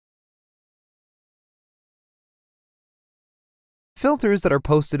Filters that are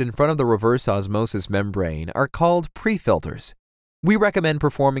posted in front of the reverse osmosis membrane are called prefilters. We recommend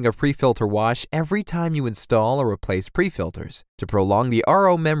performing a prefilter wash every time you install or replace prefilters to prolong the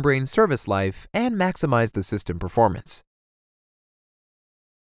RO membrane service life and maximize the system performance.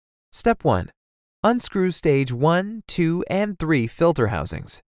 Step 1. Unscrew stage 1, 2, and 3 filter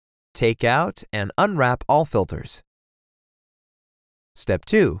housings. Take out and unwrap all filters. Step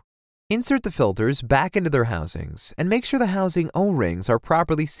 2. Insert the filters back into their housings and make sure the housing O-rings are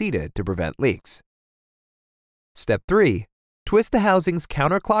properly seated to prevent leaks. Step 3. Twist the housings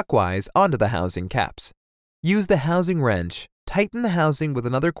counterclockwise onto the housing caps. Use the housing wrench, tighten the housing with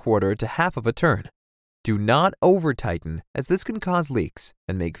another quarter to half of a turn. Do not over-tighten, as this can cause leaks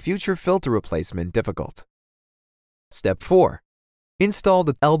and make future filter replacement difficult. Step 4. Install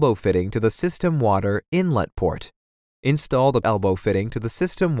the elbow fitting to the system water inlet port. Install the elbow fitting to the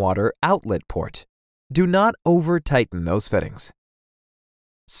system water outlet port. Do not over-tighten those fittings.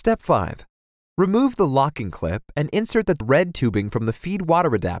 Step 5. Remove the locking clip and insert the red tubing from the feed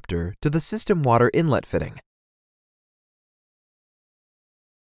water adapter to the system water inlet fitting.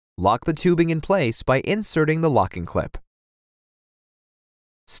 Lock the tubing in place by inserting the locking clip.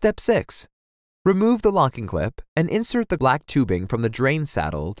 Step 6. Remove the locking clip and insert the black tubing from the drain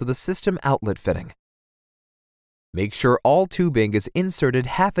saddle to the system outlet fitting. Make sure all tubing is inserted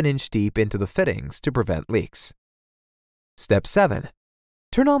half an inch deep into the fittings to prevent leaks. Step 7.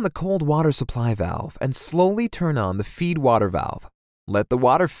 Turn on the cold water supply valve and slowly turn on the feed water valve. Let the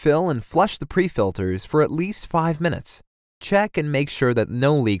water fill and flush the prefilters for at least 5 minutes. Check and make sure that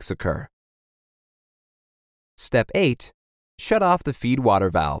no leaks occur. Step 8. Shut off the feed water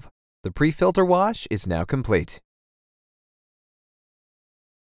valve. The prefilter wash is now complete.